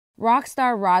Rock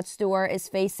star Rod Stewart is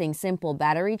facing simple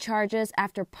battery charges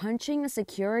after punching a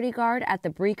security guard at the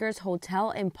Breakers Hotel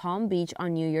in Palm Beach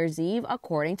on New Year's Eve,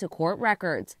 according to court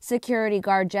records. Security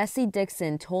guard Jesse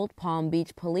Dixon told Palm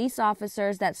Beach police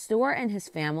officers that Stewart and his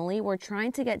family were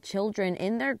trying to get children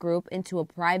in their group into a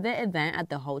private event at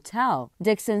the hotel.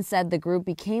 Dixon said the group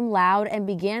became loud and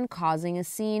began causing a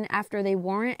scene after they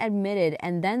weren't admitted,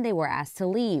 and then they were asked to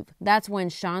leave. That's when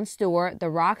Sean Stewart,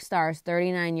 the rock star's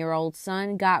 39-year-old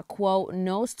son, got, quote,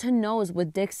 nose to nose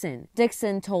with Dixon.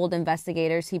 Dixon told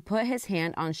investigators he put his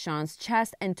hand on Sean's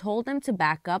chest and told him to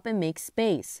back up and make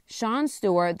space. Sean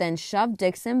Stewart then shoved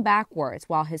Dixon backwards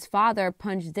while his father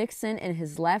punched Dixon in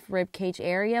his left ribcage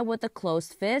area with a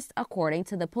closed fist, according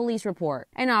to the police report.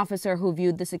 An officer who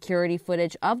viewed the security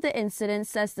footage of the incident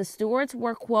says the Stewarts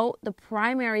were, quote, the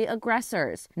primary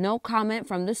aggressors. No comment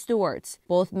from the Stewarts.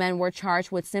 Both men were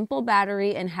charged with simple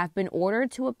battery and have been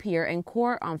ordered to appear in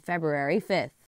court on February 5th.